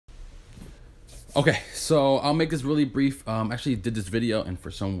Okay, so I'll make this really brief. Actually did this video, and for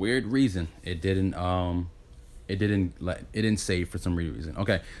some weird reason, it didn't save for some weird reason.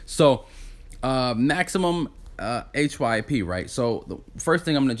 Okay, so maximum HYP, right? So the first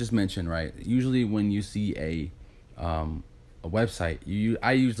thing I'm gonna just mention, right? Usually when you see a website,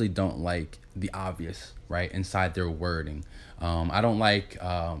 I usually don't like the obvious, right, inside their wording. I don't like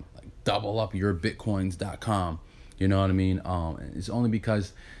double up your bitcoins.com. You know what I mean? It's only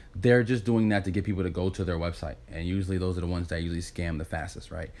because they're just doing that to get people to go to their website, and usually those are the ones that usually scam the fastest,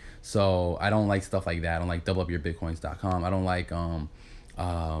 right? So I don't like stuff like that. I don't like double up your bitcoins.com. I don't like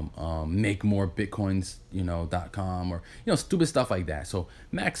make more bitcoins, .com, or stupid stuff like that. So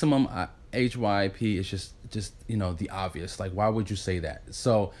maximum HYP is just the obvious. Like, why would you say that?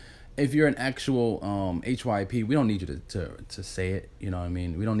 So if you're an actual HYP, we don't need you to say it. You know what I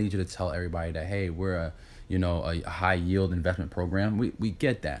mean? We don't need you to tell everybody that, hey, we're a high yield investment program. We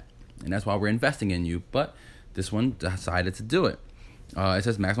get that, and that's why we're investing in you. But this one decided to do it. It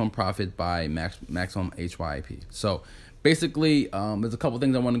says maximum profit by maximum HYP. So basically, there's a couple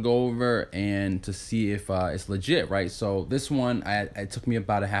things I want to go over and to see if it's legit, right? So this one, it took me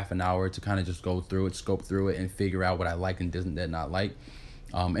about a half an hour to kind of just go through it, scope through it, and figure out what I like and did not like.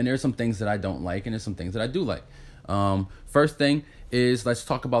 And there's some things that I don't like, and there's some things that I do like. First thing is, let's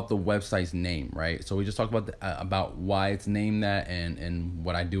talk about the website's name, right? So we just talked about why it's named that and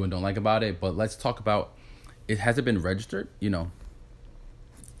what I do and don't like about it. But let's talk about, it hasn't been registered,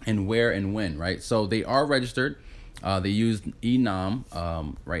 and where and when, right? So they are registered. They use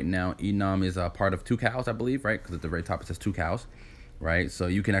Enam. Right now, Enam is a part of 2Cows, I believe, right? Because at the very top it says 2Cows, right? So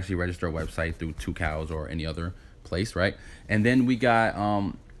you can actually register a website through 2Cows or any other place, right? And then we got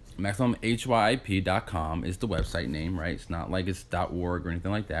MaximumHYIP.com is the website name, right? It's not like it's .org or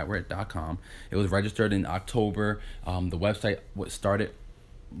anything like that. We're at .com. It was registered in October. The website started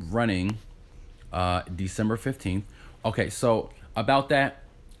running December 15th. Okay, so about that,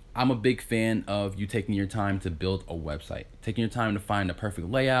 I'm a big fan of you taking your time to build a website, taking your time to find the perfect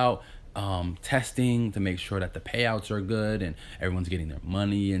layout, testing to make sure that the payouts are good and everyone's getting their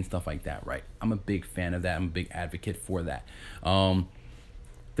money and stuff like that, right? I'm a big fan of that. I'm a big advocate for that.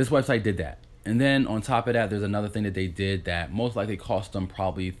 This website did that. And then on top of that, there's another thing that they did that most likely cost them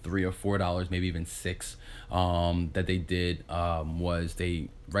probably $3 or $4, maybe even $6, that they did, was they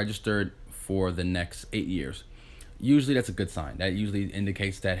registered for the next 8 years. Usually that's a good sign. That usually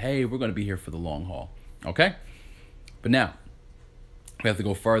indicates that, hey, we're going to be here for the long haul. Okay? But now, we have to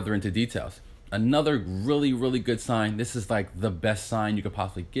go further into details. Another really, really good sign, this is like the best sign you could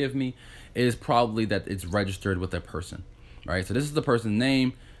possibly give me, is probably that it's registered with a person. Right? So this is the person's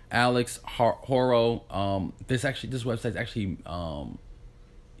name, Alex Horo. This website's actually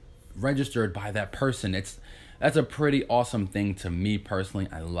registered by that person. That's a pretty awesome thing to me personally.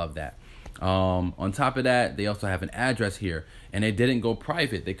 I love that. On top of that, they also have an address here, and they didn't go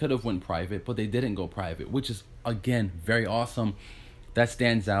private. They could have went private, but they didn't go private, which is, again, very awesome. That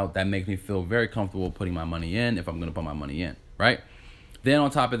stands out. That makes me feel very comfortable putting my money in if I'm going to put my money in, right? Then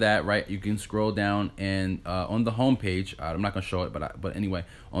on top of that, right, you can scroll down and on the home page, I'm not going to show it, but anyway,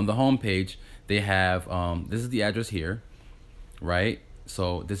 on the home page, they have, this is the address here, right?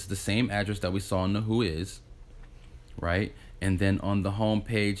 So this is the same address that we saw in the Who Is, right? And then on the home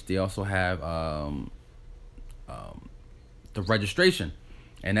page, they also have the registration,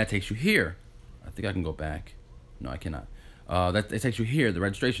 and that takes you here. I think I can go back. No, I cannot. It takes you here, the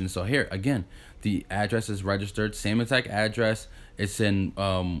registration. So here, again, the address is registered, same exact address. It's in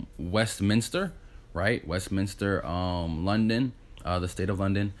Westminster, right? Westminster, London, the state of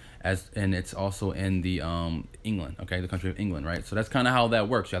London, and it's also in the England, okay, the country of England, right? So that's kind of how that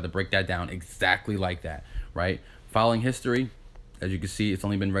works. You have to break that down exactly like that, right? Filing history, as you can see, it's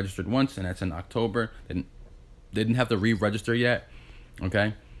only been registered once, and that's in October. They didn't have to re-register yet,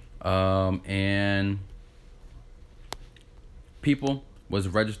 okay? And people was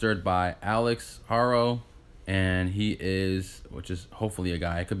registered by Alex Haro, and he is, which is hopefully a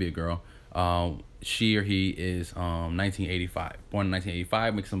guy, it could be a girl. She or he is 1985, born in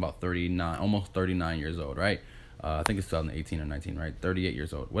 1985, makes him about 39, almost 39 years old, right? I think it's 2018 or 19, right? 38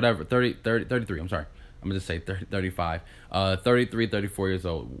 years old, whatever, 33, I'm sorry. I'm going to say 35, 33, 34 years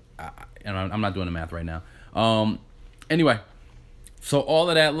old. And I'm not doing the math right now. Anyway, so all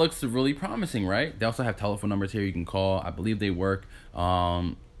of that looks really promising, right? They also have telephone numbers here you can call. I believe they work.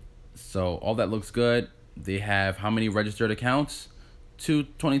 So all that looks good. They have how many registered accounts?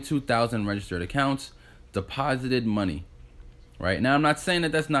 22,000 registered accounts. Deposited money, right? Now, I'm not saying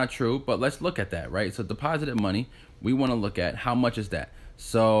that that's not true, but let's look at that, right? So deposited money, we want to look at how much is that.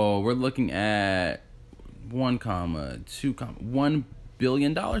 So we're looking at $1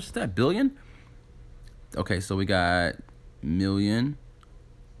 billion. Is that billion? Okay, so we got million.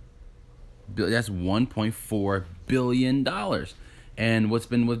 That's $1.4 billion. And what's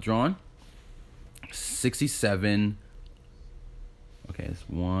been withdrawn? 67. Okay, it's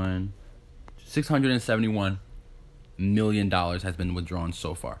 $671 million has been withdrawn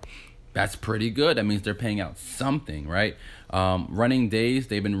so far. That's pretty good. That means they're paying out something, right? Running days,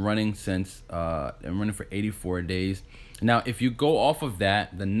 they've been running since they're running for 84 days. Now, if you go off of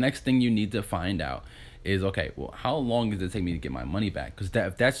that, the next thing you need to find out is, okay, well, how long does it take me to get my money back? Because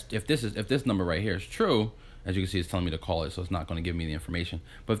if this number right here is true, as you can see, it's telling me to call it, so it's not going to give me the information.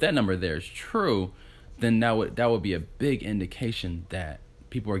 But if that number there is true, then that would be a big indication that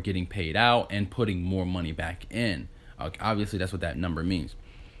people are getting paid out and putting more money back in. Obviously, that's what that number means.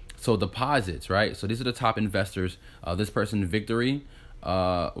 So deposits, right? So these are the top investors. This person, Victory.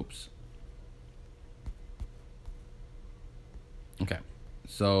 Oops. Okay.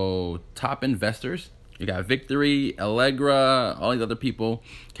 So top investors. You got Victory, Allegra, all these other people,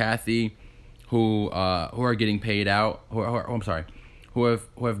 Kathy, who are getting paid out. I'm sorry, who have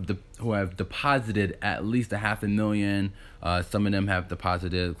deposited at least $500,000. Some of them have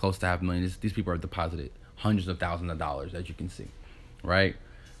deposited close to $500,000. These people have deposited hundreds of thousands of dollars, as you can see, right?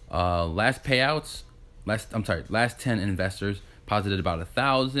 Last 10 investors deposited about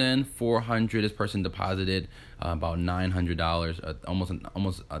 $1,400. This person deposited about $900, almost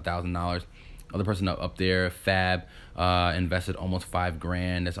 $1,000. Other person up there, Fab, invested almost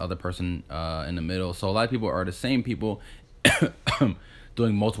 $5,000. This other person in the middle. So a lot of people are the same people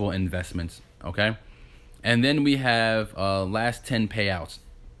doing multiple investments. Okay, and then we have last 10 payouts.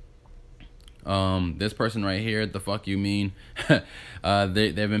 This person right here, the fuck you mean?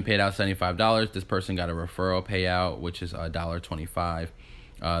 They've been paid out $75. This person got a referral payout, which is $1.25.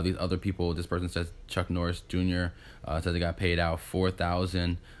 These other people, this person says Chuck Norris Jr. Says they got paid out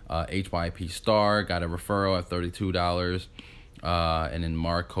 $4,000. HYP Star got a referral at $32. And then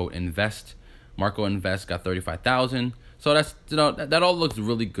Marco Invest got $35,000. So that's, that all looks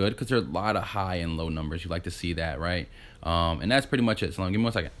really good because there's a lot of high and low numbers. You like to see that, right? And that's pretty much it. So give me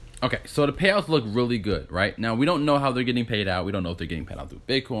 1 second. Okay, so the payouts look really good, right? Now, we don't know how they're getting paid out. We don't know if they're getting paid out through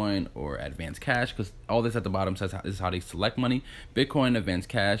Bitcoin or advanced cash, because all this at the bottom says this is how they select money. Bitcoin, advanced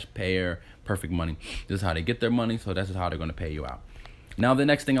cash, payer, perfect money. This is how they get their money, so this is how they're going to pay you out. Now, the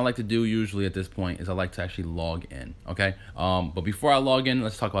next thing I like to do usually at this point is I like to actually log in, okay? But before I log in,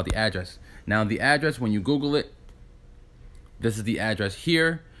 let's talk about the address. Now, the address, when you Google it, this is the address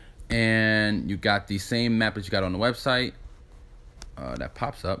here, and you got the same map that you got on the website.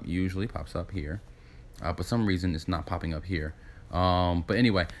 That usually pops up here, but for some reason it's not popping up here. But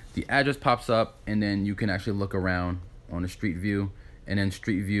anyway, the address pops up, and then you can actually look around on the street view, and then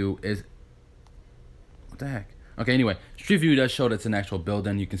street view is, what the heck? Okay, anyway, street view does show that it's an actual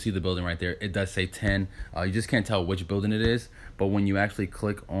building. You can see the building right there. It does say 10. You just can't tell which building it is, but when you actually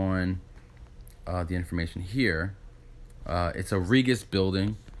click on the information here, it's a Regis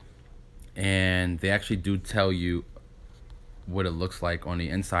building, and they actually do tell you what it looks like on the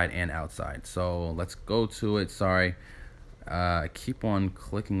inside and outside. So let's go to it. Sorry, I keep on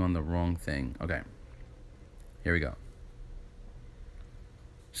clicking on the wrong thing. Okay, here we go.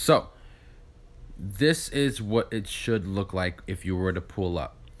 So this is what it should look like if you were to pull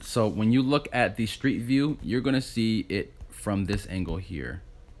up. So when you look at the street view, you're gonna see it from this angle here.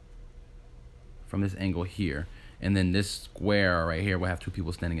 And then this square right here will have two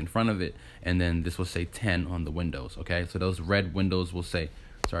people standing in front of it, and then this will say 10 on the windows. Okay, so those red windows will say,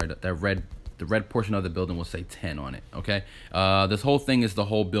 the red portion of the building will say 10 on it. Okay, this whole thing is the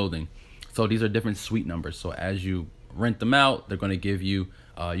whole building. So these are different suite numbers. So as you rent them out, they're going to give you,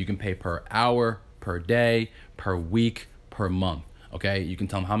 you can pay per hour, per day, per week, per month. Okay, you can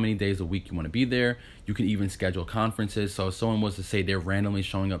tell them how many days a week you want to be there. You can even schedule conferences. So if someone was to say they're randomly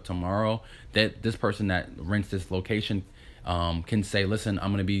showing up tomorrow, that this person that rents this location can say, listen,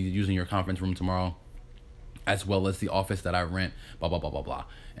 I'm going to be using your conference room tomorrow, as well as the office that I rent, blah, blah, blah, blah, blah.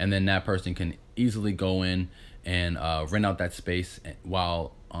 And then that person can easily go in and rent out that space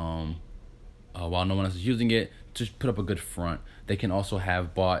while no one else is using it, just put up a good front. They can also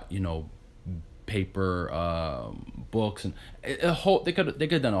have bought, paper, books, and they could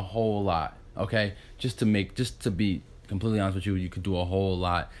have done a whole lot. Okay, just to be completely honest with you, you could do a whole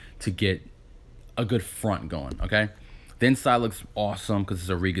lot to get a good front going. Okay, the inside looks awesome because it's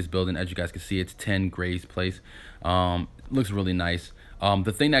a Regis building. As you guys can see, it's 10 Gray's Place. Looks really nice.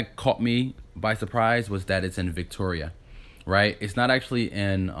 The thing that caught me by surprise was that it's in Victoria, right? It's not actually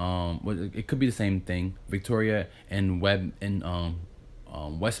in it could be the same thing. Victoria and Westminster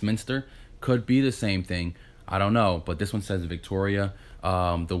could be the same thing. I don't know, but this one says Victoria.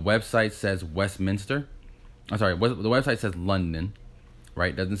 The website says Westminster. I'm sorry, the website says London,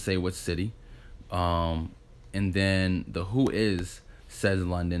 right? Doesn't say what city. And then the who is says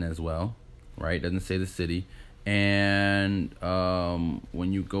London as well, right? Doesn't say the city. And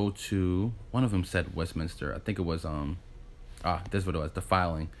when you go to, one of them said Westminster. I think it was this is what it was. The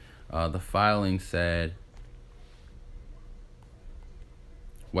filing. The filing said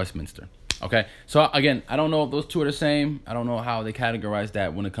Westminster. Okay, so again, I don't know if those two are the same. I don't know how they categorize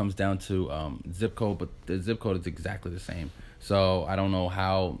that when it comes down to zip code, but the zip code is exactly the same. So I don't know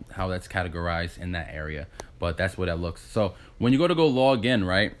how that's categorized in that area, but that's what that looks. So when you go to go log in,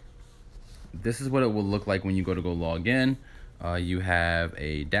 right, this is what it will look like when you go to go log in. You have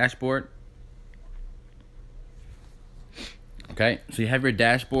a dashboard. Okay, so you have your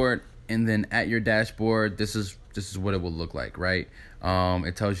dashboard, and then at your dashboard, this is what it will look like, right?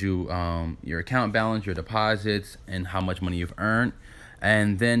 It tells you your account balance, your deposits, and how much money you've earned.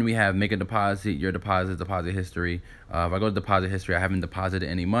 And then we have make a deposit, your deposit history. If I go to deposit history, I haven't deposited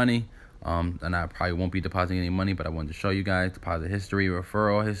any money, and I probably won't be depositing any money, but I wanted to show you guys deposit history,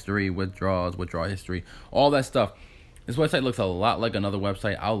 referral history, withdrawals, withdrawal history, all that stuff. This website looks a lot like another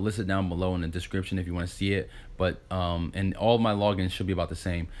website. I'll list it down below in the description if you want to see it. But and all my logins should be about the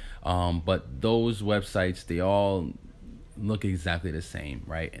same. But those websites, they all look exactly the same,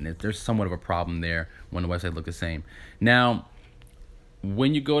 right? And there's somewhat of a problem there when the website look the same. Now,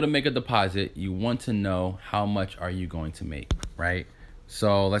 when you go to make a deposit, you want to know how much are you going to make, right?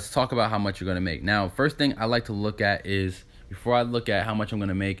 So let's talk about how much you're going to make. Now, first thing I like to look at is, before I look at how much I'm going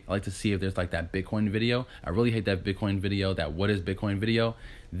to make, I like to see if there's like that Bitcoin video. I really hate that Bitcoin video, that what is Bitcoin video.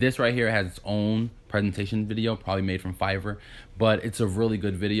 This right here has its own presentation video, probably made from Fiverr, but it's a really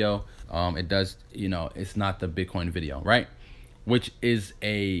good video. It does, you know, it's not the Bitcoin video, right? Which is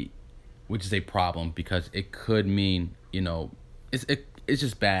a problem, because it could mean, you know, it's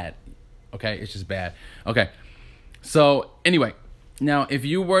just bad. Okay, it's just bad. Okay, so anyway, now if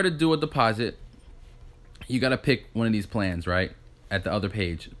you were to do a deposit, you got to pick one of these plans, right, at the other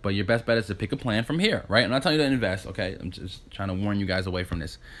page. But your best bet is to pick a plan from here, right? I'm not telling you to invest, okay? I'm just trying to warn you guys away from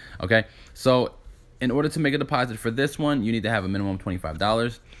this, okay? So in order to make a deposit for this one, you need to have a minimum of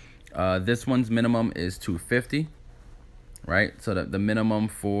 $25. This one's minimum is $250, right? So the minimum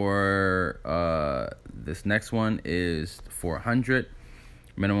for this next one is $400.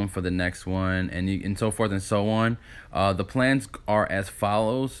 Minimum for the next one, and so forth and so on. The plans are as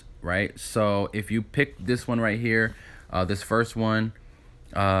follows, right? So if you pick this one right here, this first one,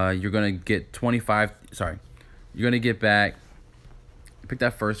 you're gonna get you're gonna get back, pick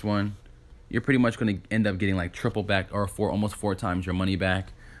that first one, you're pretty much gonna end up getting like triple back, or almost 4 times your money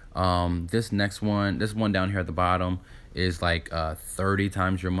back. This next one, this one down here at the bottom, is like 30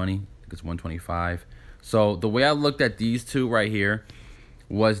 times your money. I think it's 125. So the way I looked at these two right here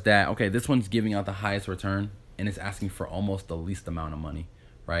was that, okay, this one's giving out the highest return, and it's asking for almost the least amount of money,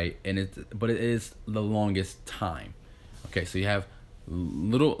 right? But it is the longest time. Okay, so you have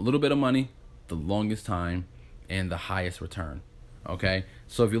little bit of money, the longest time, and the highest return. Okay,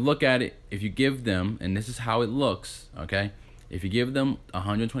 so if you look at it, if you give them, and this is how it looks, okay, if you give them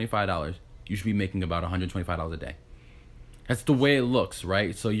 $125, you should be making about $125 a day. That's the way it looks,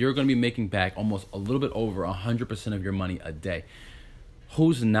 right? So you're going to be making back almost a little bit over 100% of your money a day.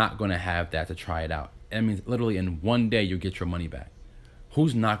 Who's not going to have that to try it out? I mean, literally in one day, you'll get your money back.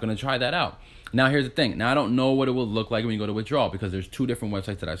 Who's not going to try that out? Now, here's the thing. Now, I don't know what it will look like when you go to withdraw, because there's 2 different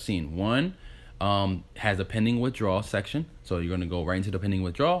websites that I've seen. One has a pending withdrawal section. So you're going to go right into the pending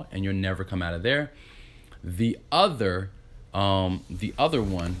withdrawal, and you'll never come out of there. The other one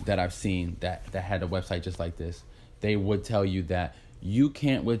that I've seen that had a website just like this, they would tell you that you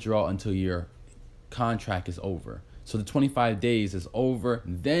can't withdraw until your contract is over. So the 25 days is over,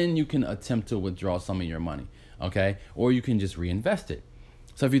 then you can attempt to withdraw some of your money, okay? Or you can just reinvest it.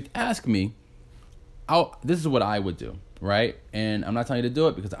 So if you ask me, this is what I would do, right? And I'm not telling you to do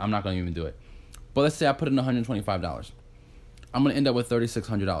it, because I'm not going to even do it. But let's say I put in $125. I'm going to end up with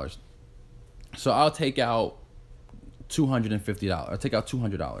 $3,600. So I'll take out $250. I'll take out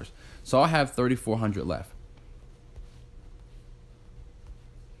 $200. So I'll have $3,400 left.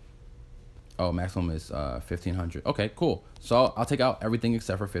 Oh, maximum is $1,500. Okay, cool. So I'll take out everything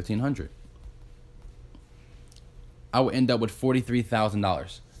except for $1,500. I will end up with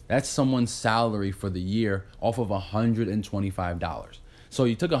 $43,000. That's someone's salary for the year off of $125. So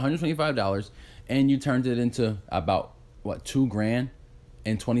you took $125 and you turned it into about, what, $2,000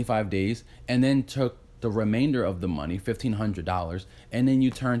 in 25 days, and then took the remainder of the money, $1,500, and then you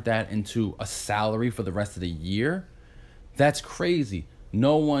turned that into a salary for the rest of the year. That's crazy.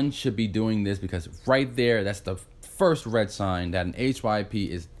 No one should be doing this, because right there, that's the first red sign that an HYP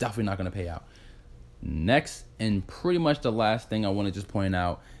is definitely not going to pay out. Next, and pretty much the last thing I want to just point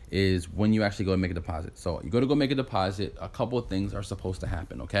out is when you actually go and make a deposit. So you go make a deposit, a couple of things are supposed to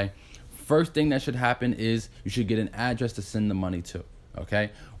happen, okay? First thing that should happen is you should get an address to send the money to,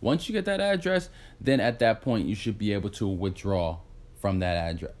 okay? Once you get that address, then at that point you should be able to withdraw from that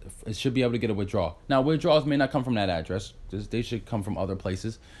address. It should be able to get a withdrawal. Now, withdrawals may not come from that address. They should come from other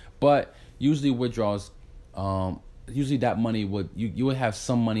places, but usually withdrawals, usually that money you would have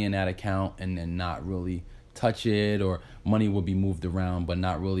some money in that account and then not really touch it, or money will be moved around but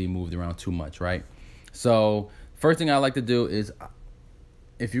not really moved around too much, right? So first thing I like to do is,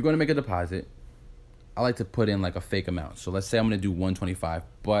 if you're going to make a deposit, I like to put in like a fake amount. So let's say I'm going to do 125,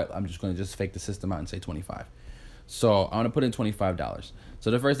 but I'm just going to fake the system out and say 25. So I'm going to put in $25.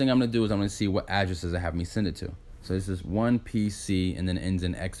 So the first thing I'm going to do is I'm going to see what addresses I have me send it to. So this is 1PC and then ends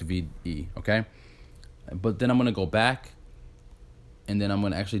in XVE, okay? But then I'm going to go back and then I'm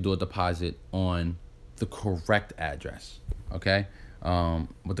going to actually do a deposit on the correct address, okay?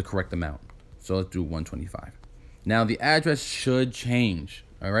 With the correct amount. So let's do 125. Now the address should change,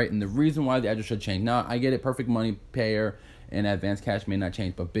 all right? And the reason why the address should change, now I get it, perfect money payer and advanced cash may not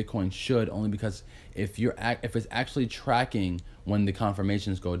change, but Bitcoin should, only because if it's actually tracking when the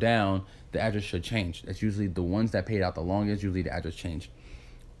confirmations go down, the address should change. That's usually the ones that paid out the longest, usually the address change.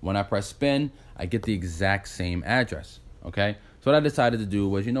 When I press spin, I get the exact same address, okay? So what I decided to do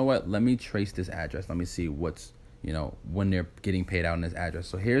was, you know what, let me trace this address. Let me see what's, you know, when they're getting paid out in this address.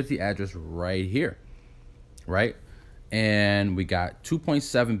 So here's the address right here, right? And we got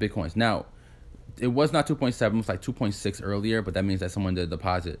 2.7 Bitcoins. Now, it was not 2.7, it was like 2.6 earlier, but that means that someone did a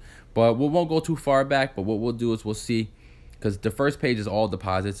deposit. But we won't go too far back, but what we'll do is we'll see, because the first page is all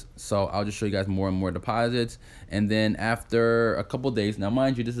deposits. So I'll just show you guys more and more deposits. And then after a couple days, now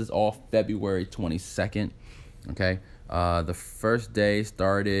mind you, this is all February 22nd, okay? The first day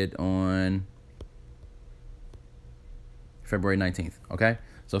started on February 19th, okay?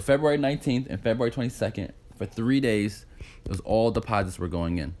 So February 19th and February 22nd, for 3 days, it was all deposits were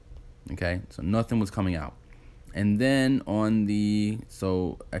going in, okay? So nothing was coming out. And then on the,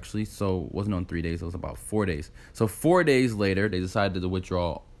 so it wasn't on 3 days, it was about 4 days. So 4 days later, they decided to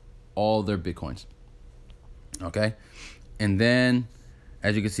withdraw all their Bitcoins, okay? And then,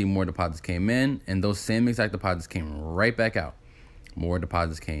 as you can see, more deposits came in, and those same exact deposits came right back out. More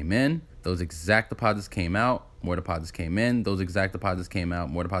deposits came in, those exact deposits came out, more deposits came in, those exact deposits came out,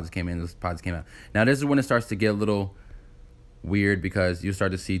 more deposits came in, those deposits came out. Now this is when it starts to get a little weird, because you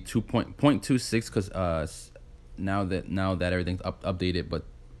start to see 0.26, because now that everything's updated, but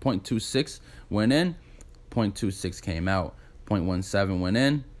 0.26 went in, 0.26 came out, 0.17 went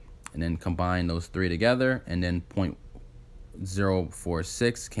in, and then combine those three together, and then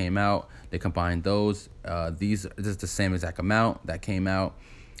 0.046 came out. They combined those. This is the same exact amount that came out,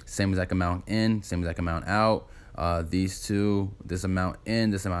 same exact amount in, same exact amount out. These two, this amount in,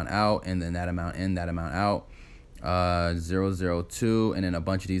 this amount out, and then that amount in, that amount out. 002, and then a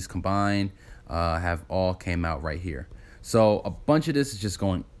bunch of these combined have all came out right here. So a bunch of this is just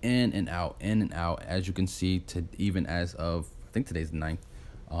going in and out, as you can see, to even as of, I think today's the 9th.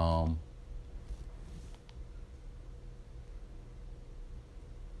 I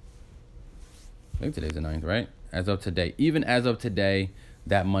think today's the 9th, right? As of today, even as of today,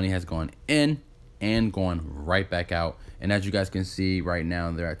 that money has gone in and gone right back out. And as you guys can see right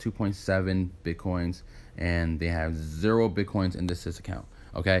now, they're at 2.7 Bitcoins, and they have 0 Bitcoins in this account,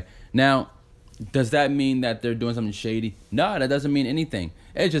 okay? Now, does that mean that they're doing something shady? No, that doesn't mean anything.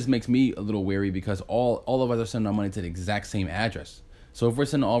 It just makes me a little wary, because all of us are sending our money to the exact same address. So if we're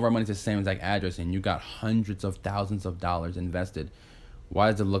sending all of our money to the same exact address, and you got hundreds of thousands of dollars invested, why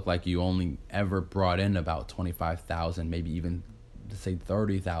does it look like you only ever brought in about $25,000, maybe even, let's say,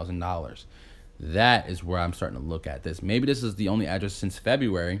 $30,000? That is where I'm starting to look at this. Maybe this is the only address since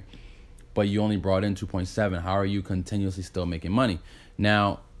February, but you only brought in 2.7. How are you continuously still making money?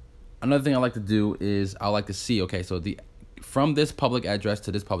 Now, another thing I like to do is I like to see, okay, so from this public address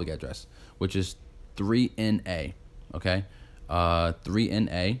to this public address, which is 3NA, okay,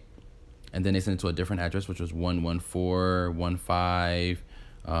 3NA, and then they sent it to a different address, which was 11415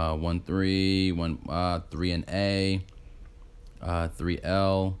 13 3NA,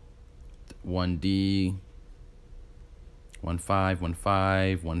 3L, 1D,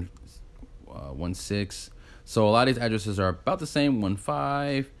 1515 16. So a lot of these addresses are about the same. 15,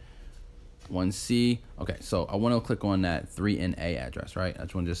 1C. Okay, so I want to click on that 3NA address, right? I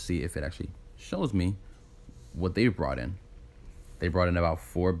just want to just see if it actually shows me what they brought in. They brought in about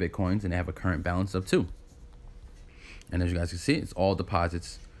 4 Bitcoins, and they have a current balance of 2. And as you guys can see, it's all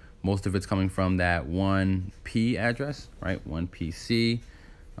deposits. Most of it's coming from that 1P address, right? 1PC.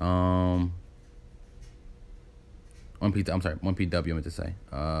 I'm sorry, 1PW I meant to say.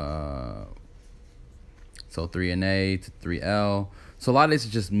 So 3NA to 3L. So a lot of this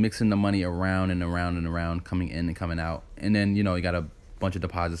is just mixing the money around and around and around, coming in and coming out. And then, you know, you got a bunch of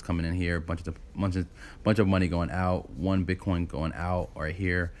deposits coming in here, bunch of money going out, 1 Bitcoin going out or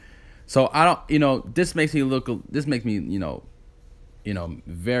here. So I don't, you know, this makes me, you know,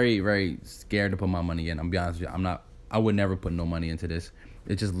 very, very scared to put my money in. I'm be honest with you. I would never put no money into this.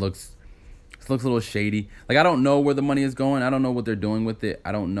 It just looks a little shady. Like, I don't know where the money is going. I don't know what they're doing with it.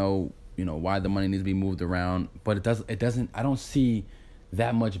 I don't know, you know, why the money needs to be moved around, but it doesn't, I don't see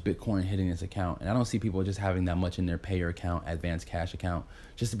that much Bitcoin hitting this account. And I don't see people just having that much in their payer account, advanced cash account,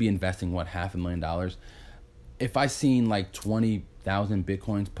 just to be investing, what, $500,000. If I seen like 20,000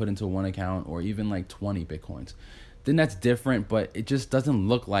 Bitcoins put into one account, or even like 20 Bitcoins, then that's different. But it just doesn't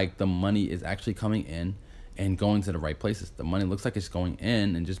look like the money is actually coming in and going to the right places. The money looks like it's going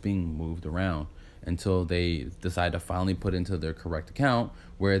in and just being moved around until they decide to finally put into their correct account,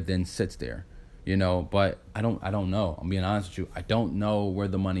 where it then sits there, you know. But I don't know. I'm being honest with you. I don't know where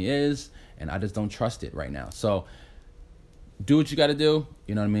the money is, and I just don't trust it right now. So do what you got to do.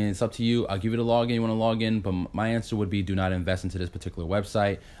 You know what I mean? It's up to you. I'll give you the login. You want to log in, but my answer would be do not invest into this particular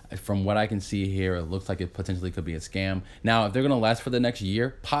website. From what I can see here, it looks like it potentially could be a scam. Now, if they're going to last for the next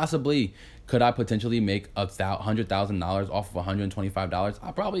year, possibly. Could I potentially make $100,000 off of $125?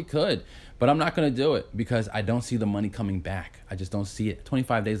 I probably could, but I'm not going to do it because I don't see the money coming back. I just don't see it.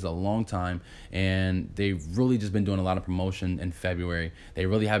 25 days is a long time, and they've really just been doing a lot of promotion in February. They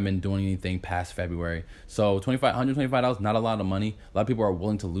really haven't been doing anything past February. So $125, not a lot of money. A lot of people are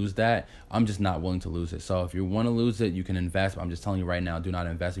willing to lose that. I'm just not willing to lose it. So if you want to lose it, you can invest. But I'm just telling you right now, do not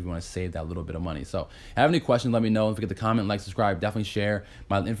invest if you want to save that little bit of money. So if you have any questions, let me know. Don't forget to comment, like, subscribe, definitely share.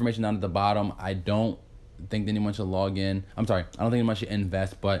 My information down at the bottom. I don't think anyone should log in. I'm sorry, I don't think anyone should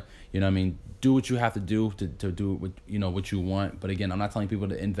invest, but you know what I mean, do what you have to do to do what, you know, what you want. But again, I'm not telling people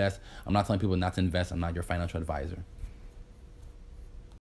to invest. I'm not telling people not to invest. I'm not your financial advisor.